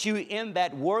set you in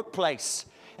that workplace.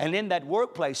 And in that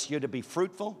workplace, you're to be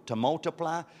fruitful, to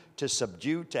multiply, to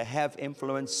subdue, to have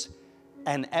influence.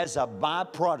 And as a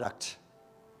byproduct,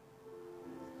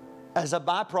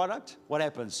 what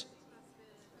happens?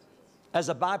 As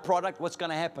a byproduct, what's going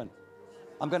to happen?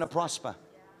 I'm going to prosper.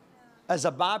 As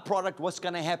a byproduct, what's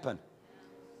going to happen?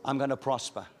 I'm going to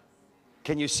prosper.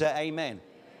 Can you say amen?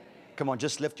 Come on,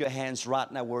 just lift your hands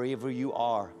right now wherever you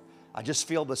are. I just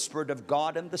feel the Spirit of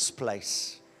God in this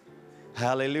place.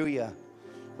 Hallelujah.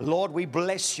 Lord, we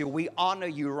bless you. We honor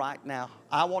you right now.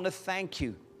 I want to thank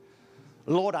you.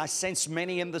 Lord, I sense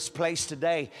many in this place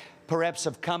today perhaps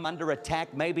have come under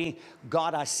attack. Maybe,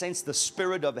 God, I sense the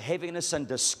spirit of heaviness and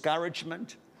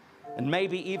discouragement. And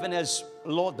maybe even as,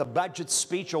 Lord, the budget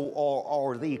speech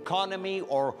or the economy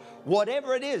or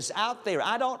whatever it is out there,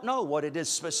 I don't know what it is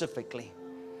specifically.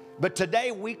 But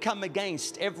today we come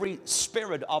against every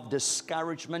spirit of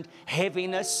discouragement,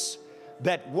 heaviness,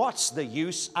 that what's the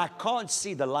use? I can't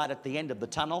see the light at the end of the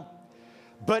tunnel.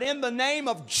 But in the name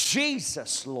of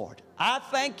Jesus, Lord, I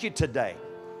thank you today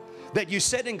that you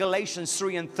said in Galatians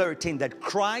 3:13 that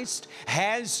Christ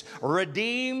has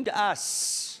redeemed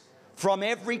us from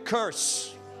every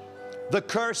curse, the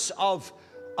curse of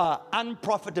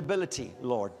unprofitability,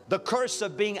 Lord, the curse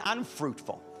of being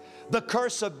unfruitful, the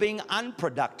curse of being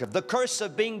unproductive, the curse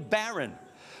of being barren,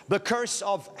 the curse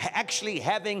of actually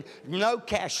having no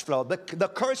cash flow, the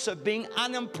curse of being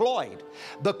unemployed,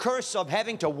 the curse of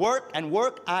having to work and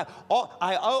work. I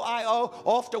owe,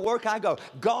 off to work I go.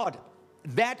 God,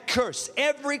 that curse,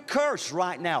 every curse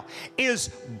right now is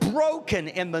broken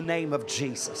in the name of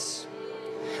Jesus.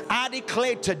 I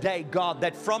declare today, God,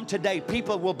 that from today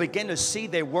people will begin to see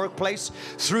their workplace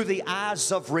through the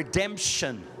eyes of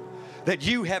redemption. That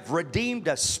you have redeemed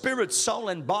us, spirit, soul,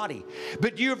 and body.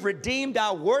 But you have redeemed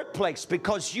our workplace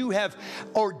because you have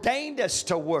ordained us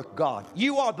to work, God.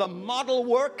 You are the model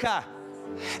worker.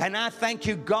 And I thank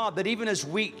you, God, that even as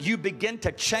you begin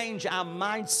to change our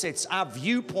mindsets, our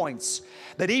viewpoints,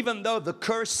 that even though the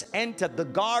curse entered the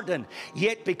garden,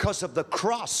 yet because of the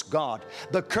cross, God,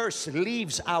 the curse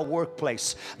leaves our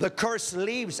workplace. The curse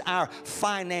leaves our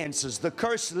finances. The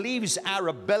curse leaves our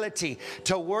ability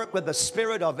to work with the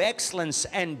spirit of excellence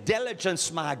and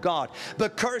diligence, my God. The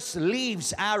curse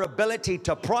leaves our ability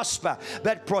to prosper.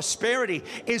 That prosperity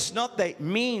is not the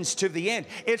means to the end.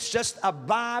 It's just a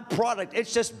byproduct.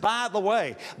 It's just by the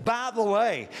way.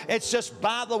 It's just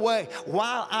by the way,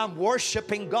 while I'm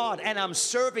worshiping God and I'm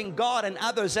serving God and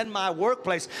others in my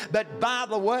workplace, that by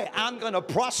the way, I'm going to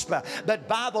prosper. That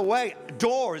by the way,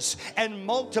 doors and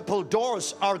multiple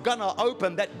doors are going to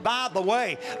open. That by the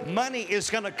way, money is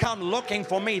going to come looking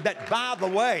for me. That by the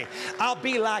way, I'll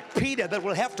be like Peter that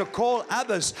will have to call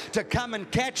others to come and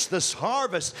catch this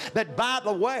harvest. That by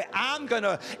the way, I'm going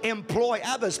to employ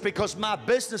others because my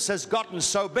business has gotten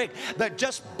so big. That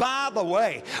just by the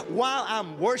way, while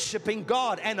I'm worshiping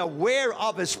God and aware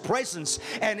of His presence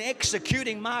and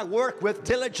executing my work with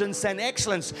diligence and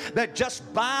excellence, that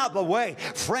just by the way,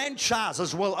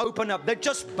 franchises will open up. That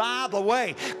just by the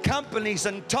way, companies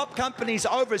and top companies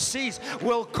overseas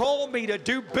will call me to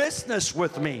do business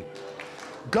with me.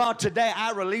 God, today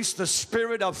I release the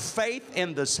spirit of faith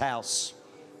in this house.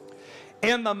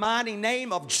 In the mighty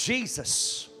name of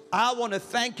Jesus, I want to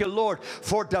thank you, Lord,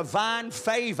 for divine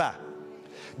favor.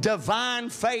 Divine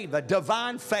favor,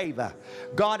 divine favor.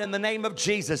 God, in the name of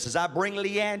Jesus, as I bring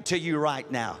Leanne to you right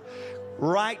now.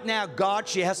 Right now, God,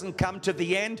 she hasn't come to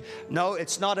the end. No,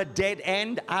 it's not a dead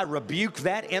end. I rebuke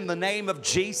that in the name of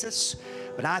Jesus.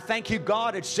 But I thank you,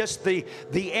 God, it's just the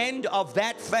end of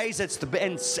that phase. It's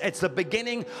the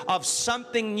beginning of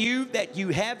something new that you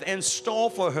have in store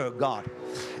for her, God.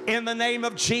 In the name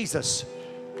of Jesus.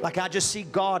 Like I just see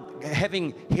God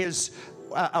having His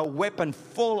a weapon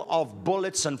full of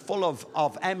bullets and full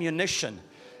of ammunition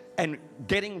and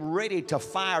getting ready to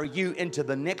fire you into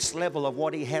the next level of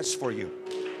what He has for you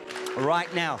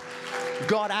right now.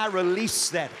 God, I release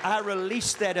that. I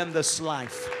release that in this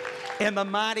life. In the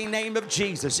mighty name of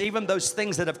Jesus, even those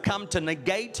things that have come to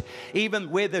negate,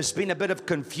 even where there's been a bit of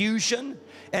confusion,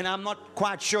 and I'm not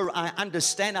quite sure I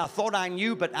understand. I thought I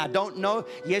knew, but I don't know.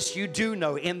 Yes, you do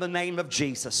know, in the name of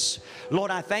Jesus. Lord,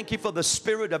 I thank you for the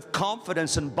spirit of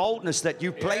confidence and boldness that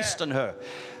you placed in her.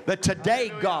 But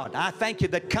today, God, I thank you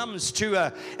that comes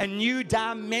to a new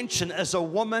dimension as a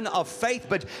woman of faith,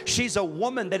 but she's a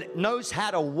woman that knows how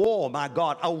to war, my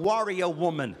God, a warrior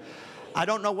woman. I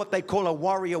don't know what they call a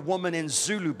warrior woman in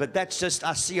Zulu, but that's just,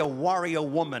 I see a warrior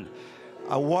woman.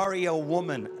 A warrior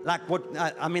woman. Like what,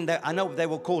 I mean, I know they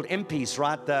were called impis,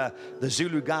 right? The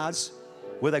Zulu guys,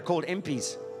 were they called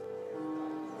impis?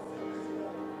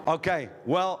 Okay,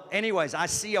 well, anyways, I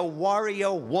see a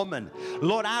warrior woman.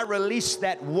 Lord, I release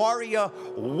that warrior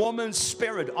woman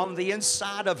spirit on the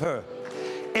inside of her.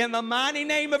 In the mighty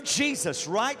name of Jesus,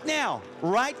 right now,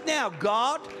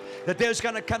 God, that there's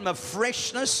going to come a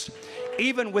freshness,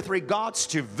 even with regards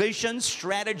to vision,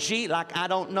 strategy. Like, I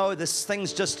don't know, this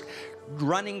thing's just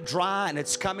running dry and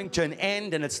it's coming to an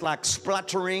end and it's like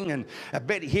spluttering and a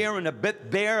bit here and a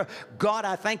bit there. God,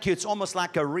 I thank you. It's almost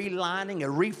like a relining, a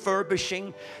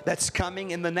refurbishing that's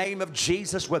coming in the name of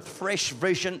Jesus with fresh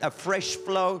vision, a fresh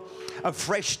flow, a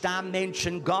fresh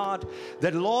dimension, God.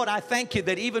 That, Lord, I thank you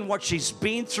that even what she's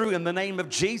been through in the name of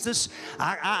Jesus,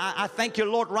 I thank you,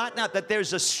 Lord, right now that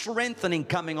there's a strengthening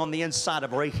coming on the inside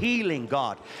of her, a healing,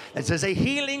 God. It says a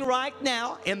healing right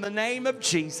now in the name of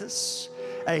Jesus.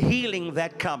 A healing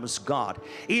that comes, God.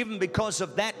 Even because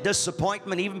of that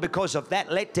disappointment, even because of that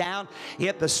letdown,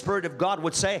 yet the Spirit of God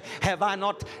would say, have I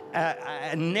not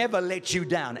never let you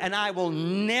down? And I will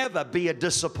never be a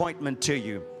disappointment to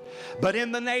you. But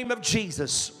in the name of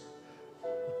Jesus,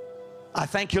 I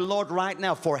thank you, Lord, right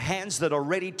now for hands that are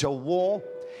ready to war,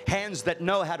 hands that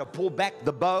know how to pull back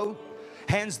the bow,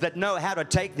 hands that know how to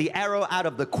take the arrow out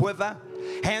of the quiver,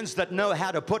 hands that know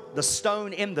how to put the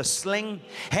stone in the sling,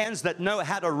 hands that know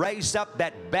how to raise up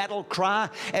that battle cry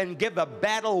and give a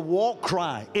battle war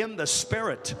cry in the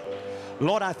Spirit.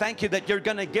 Lord, I thank you that you're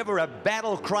going to give her a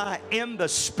battle cry in the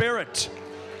Spirit.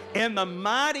 In the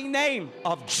mighty name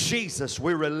of Jesus,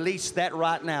 we release that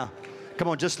right now. Come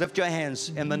on, just lift your hands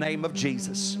in the name of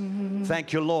Jesus.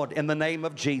 Thank you, Lord, in the name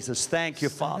of Jesus. Thank you,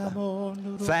 Father.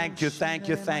 Thank you, thank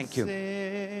you, thank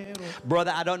you.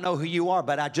 Brother, I don't know who you are,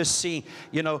 but I just see,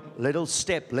 you know, little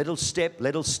step, little step,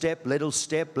 little step, little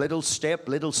step, little step,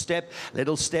 little step,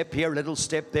 little step here, little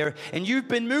step there. And you've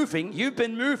been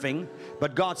moving,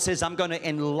 but God says, I'm going to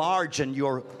enlarge in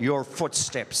your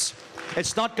footsteps.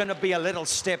 It's not going to be a little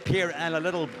step here and a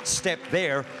little step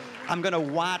there. I'm going to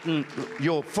widen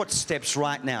your footsteps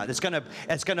right now. You're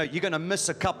going to miss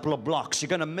a couple of blocks. You're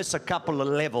going to miss a couple of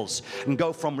levels and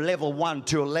go from level 1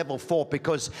 to a level 4,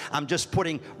 because I'm just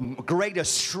putting a greater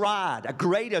stride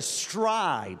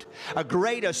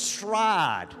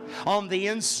on the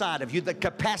inside of you, the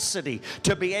capacity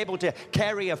to be able to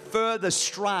carry a further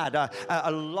stride,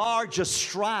 a larger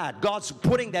stride. God's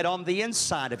putting that on the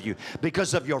inside of you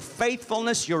because of your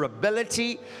faithfulness, your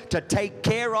ability to take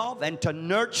care of and to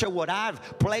nurture what I've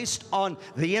placed on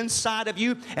the inside of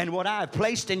you and what I've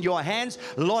placed in your hands.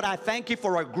 Lord, I thank you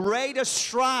for a greater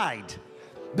stride.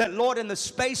 That, Lord, in the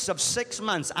space of 6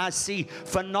 months, I see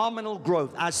phenomenal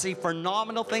growth. I see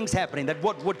phenomenal things happening. That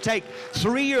what would take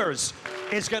 3 years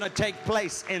is going to take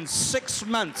place in 6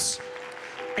 months.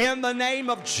 In the name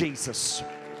of Jesus.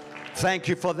 Thank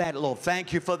you for that, Lord.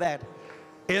 Thank you for that.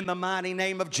 In the mighty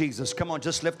name of Jesus. Come on,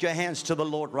 just lift your hands to the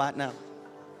Lord right now.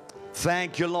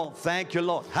 Thank you, Lord. Thank you,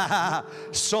 Lord.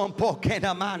 Son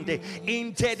pokenamande.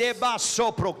 Inte de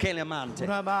basso prokelemante.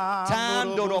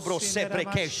 Tando robro sepre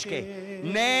keshke.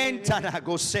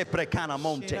 Nentanago sepre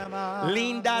canamonte.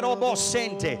 Linda robo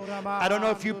sente. I don't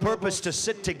know if you purpose to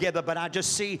sit together, but I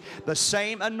just see the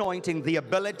same anointing, the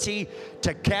ability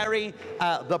to carry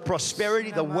the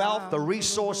prosperity, the wealth, the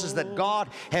resources that God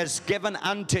has given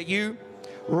unto you.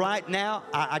 Right now,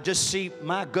 I just see,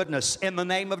 my goodness, in the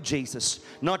name of Jesus,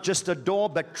 not just a door,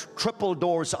 but triple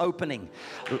doors opening.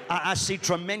 I see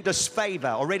tremendous favor.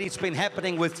 Already it's been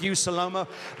happening with you, Saloma,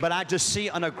 but I just see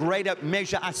on a greater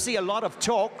measure, I see a lot of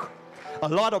talk, a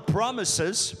lot of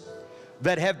promises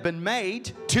that have been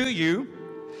made to you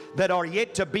that are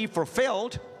yet to be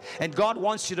fulfilled. And God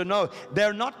wants you to know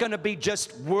they're not going to be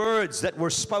just words that were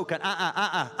spoken.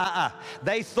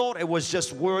 They thought it was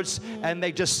just words and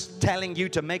they just telling you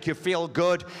to make you feel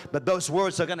good. But those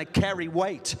words are going to carry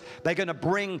weight. They're going to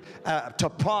bring to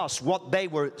pass what they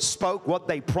spoke, what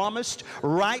they promised.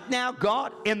 Right now,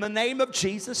 God, in the name of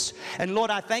Jesus. And Lord,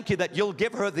 I thank you that you'll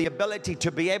give her the ability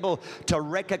to be able to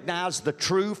recognize the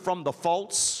true from the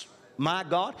false. My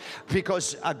God,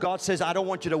 because God says, I don't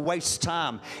want you to waste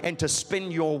time and to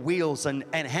spin your wheels and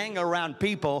hang around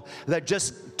people that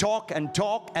just talk and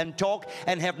talk and talk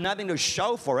and have nothing to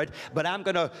show for it. But I'm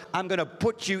gonna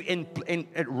put you in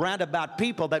roundabout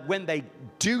people that when they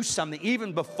do something,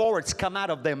 even before it's come out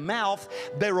of their mouth,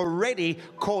 they're already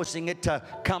causing it to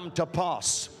come to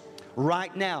pass.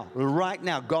 Right now,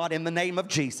 God, in the name of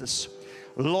Jesus.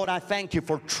 Lord, I thank you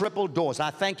for triple doors.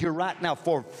 I thank you right now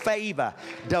for favor,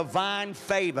 divine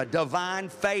favor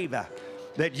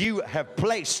that you have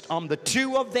placed on the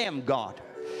two of them, God.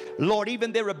 Lord,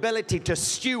 even their ability to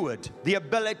steward, the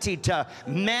ability to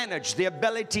manage, the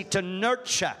ability to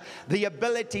nurture, the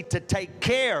ability to take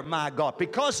care, my God,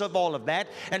 because of all of that,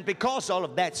 and because all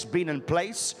of that's been in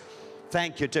place,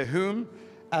 thank you. To whom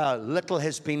little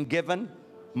has been given,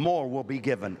 more will be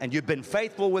given. And you've been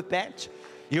faithful with that.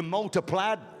 You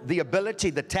multiplied the ability,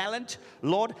 the talent.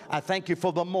 Lord, I thank you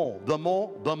for the more,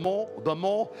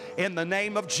 in the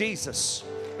name of Jesus.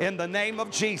 In the name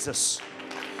of Jesus.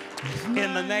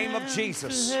 In the name of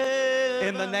Jesus.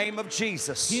 In the name of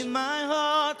Jesus. In my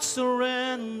heart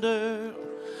surrender.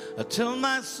 Tell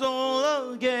my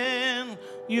soul again,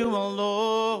 you are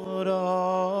Lord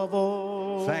of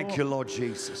all. Thank you, Lord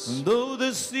Jesus. Though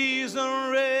the seas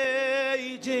are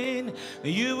raging,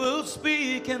 you will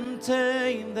speak and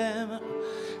tame them.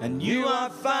 And you I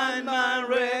find my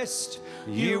rest.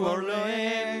 You are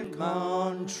in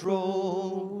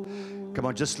control. Come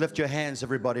on, just lift your hands,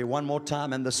 everybody, one more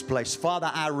time in this place.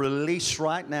 Father, I release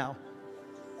right now.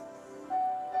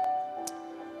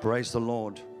 Praise the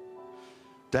Lord.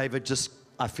 David,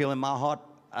 I feel in my heart,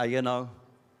 I know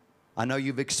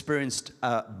you've experienced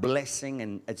blessing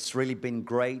and it's really been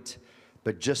great,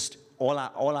 but just all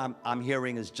I'm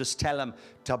hearing is just tell him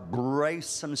to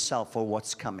brace himself for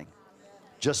what's coming.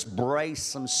 Just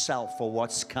brace himself for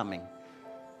what's coming.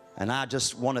 And I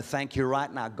just want to thank you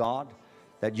right now, God,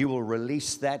 that you will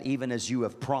release that even as you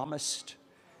have promised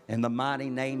in the mighty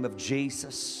name of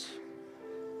Jesus.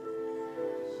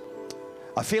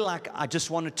 I feel like I just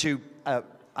wanted to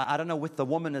I don't know, with the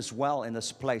woman as well in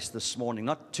this place this morning,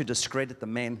 not to discredit the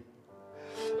men,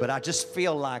 but I just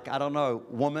feel like, I don't know,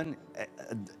 woman,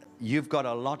 you've got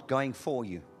a lot going for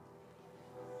you.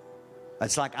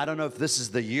 It's like, I don't know if this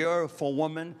is the year for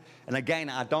women. And again,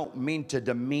 I don't mean to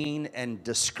demean and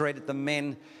discredit the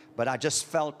men, but I just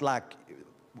felt like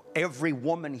every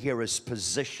woman here is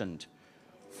positioned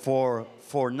for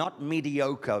not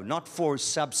mediocre, not for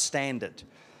substandard.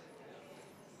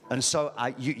 And so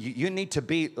you need to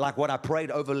be like what I prayed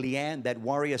over Leanne, that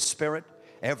warrior spirit.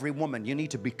 Every woman, you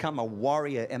need to become a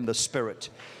warrior in the Spirit.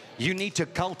 You need to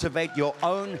cultivate your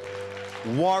own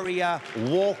warrior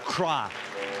war cry.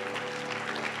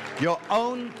 Your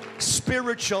own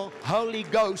spiritual Holy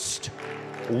Ghost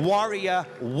warrior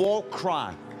war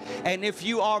cry. And if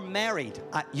you are married,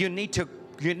 you need to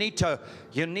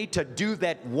do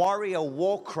that warrior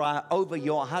war cry over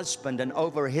your husband and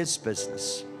over his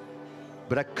business.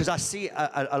 But because I see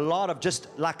a lot of just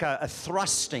like a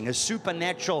thrusting, a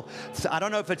supernatural. I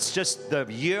don't know if it's just the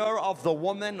year of the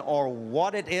woman or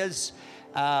what it is.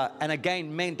 And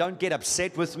again, men, don't get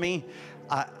upset with me.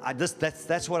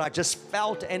 That's what I just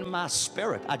felt in my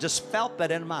spirit. I just felt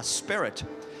that in my spirit,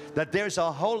 that there's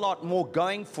a whole lot more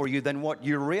going for you than what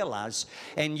you realize.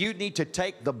 And you need to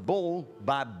take the bull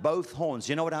by both horns.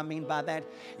 You know what I mean by that?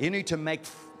 You need to make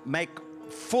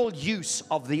full use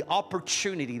of the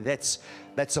opportunity that's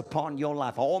upon your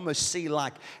life. I almost see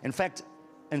like, in fact,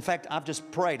 I've just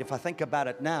prayed. If I think about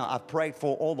it now, I've prayed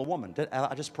for all the women.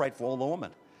 I just prayed for all the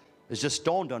women. It's just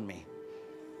dawned on me.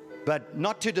 But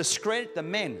not to discredit the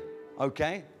men,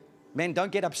 okay? Men,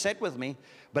 don't get upset with me.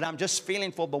 But I'm just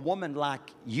feeling for the woman like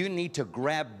you need to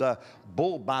grab the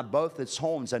bull by both its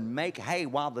horns and make hay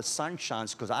while the sun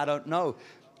shines, because I don't know.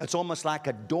 It's almost like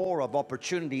a door of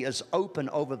opportunity is open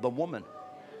over the woman.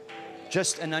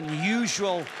 Just an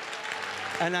unusual,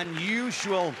 I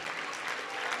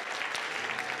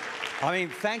mean,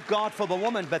 thank God for the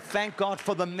woman, but thank God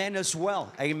for the men as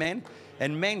well. Amen.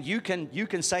 And men, you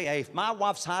can say, hey, if my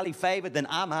wife's highly favored, then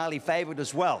I'm highly favored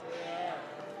as well.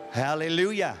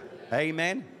 Hallelujah.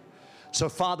 Amen. So,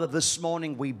 Father, this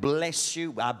morning we bless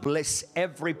you. I bless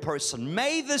every person.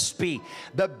 May this be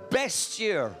the best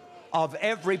year of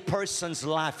every person's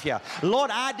life here.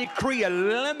 Lord, I decree a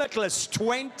limitless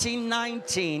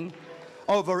 2019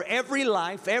 over every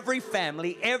life, every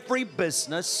family, every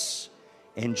business,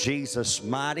 in Jesus'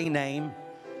 mighty name.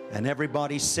 And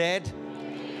everybody said,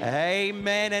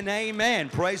 amen and amen.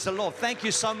 Praise the Lord. Thank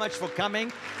you so much for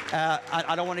coming.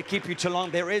 I don't want to keep you too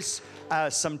long. There is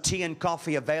some tea and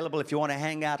coffee available. If you want to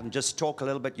hang out and just talk a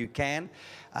little bit, you can.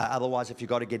 Otherwise, if you've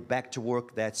got to get back to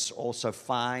work, that's also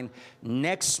fine.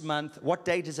 Next month, what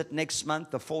date is it next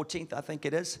month? The 14th, I think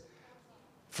it is.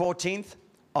 14th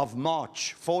of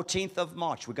March. 14th of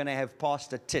March, we're going to have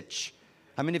Pastor Titch.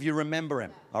 How many of you remember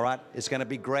him? All right, it's going to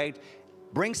be great.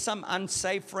 Bring some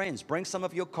unsaved friends. Bring some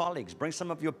of your colleagues. Bring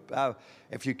some of your,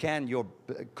 if you can, your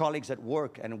colleagues at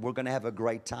work, and we're going to have a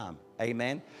great time.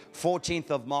 Amen.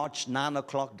 14th of March, 9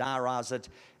 o'clock, diarize it,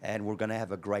 and we're going to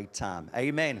have a great time.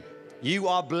 Amen. You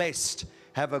are blessed.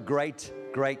 Have a great,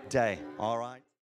 great day. All right.